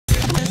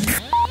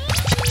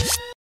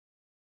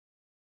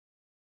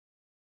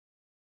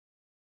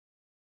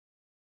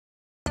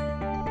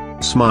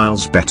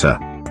smiles better.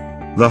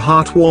 The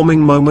heartwarming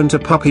moment: a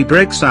puppy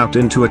breaks out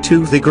into a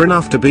toothy grin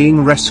after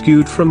being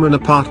rescued from an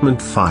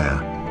apartment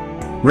fire.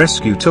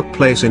 Rescue took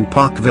place in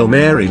Parkville,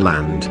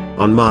 Maryland,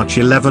 on March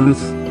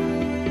 11th.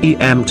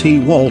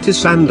 EMT Walter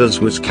Sanders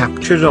was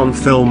captured on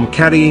film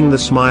carrying the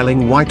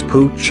smiling white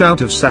pooch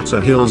out of Satyr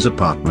Hills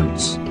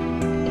Apartments.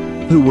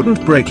 Who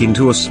wouldn't break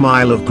into a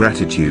smile of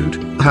gratitude,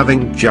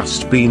 having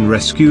just been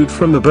rescued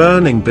from a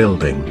burning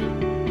building?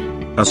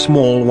 A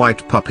small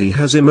white puppy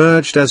has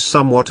emerged as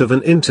somewhat of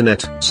an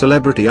internet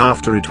celebrity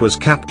after it was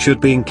captured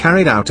being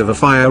carried out of a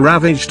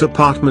fire-ravaged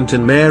apartment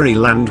in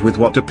Maryland with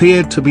what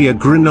appeared to be a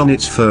grin on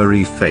its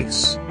furry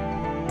face.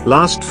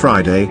 Last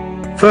Friday,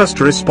 first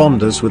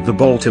responders with the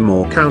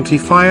Baltimore County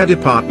Fire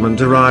Department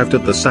arrived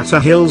at the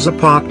Satyr Hills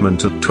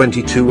Apartment at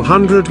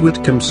 2200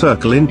 Whitcomb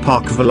Circle in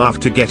Parkville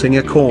after getting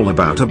a call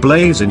about a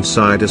blaze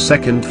inside a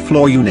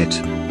second-floor unit.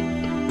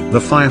 The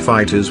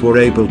firefighters were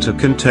able to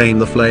contain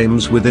the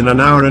flames within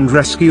an hour and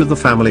rescue the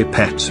family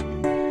pet.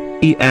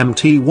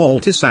 EMT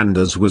Walter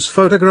Sanders was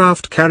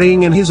photographed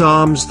carrying in his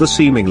arms the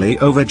seemingly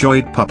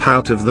overjoyed pup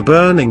out of the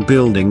burning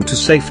building to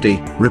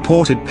safety,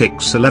 reported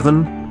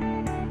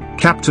Pix11.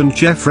 Captain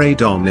Jeffrey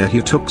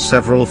Donahue took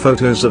several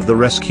photos of the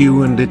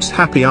rescue and its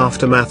happy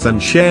aftermath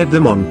and shared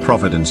them on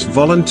Providence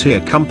Volunteer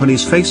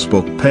Company's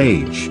Facebook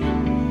page.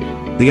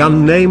 The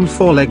unnamed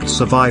four-legged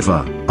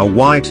survivor, a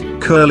white,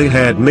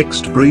 curly-haired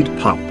mixed-breed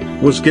pup,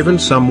 was given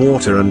some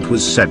water and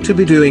was said to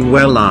be doing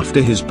well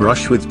after his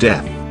brush with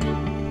death.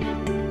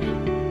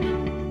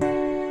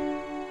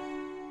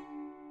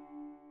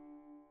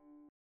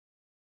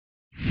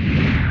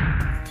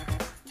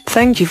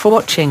 Thank you for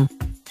watching.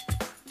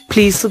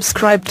 Please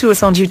subscribe to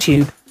us on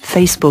YouTube,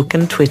 Facebook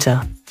and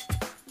Twitter.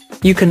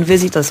 You can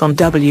visit us on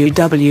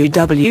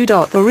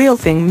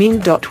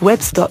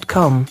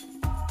www.therealthingming.webs.com.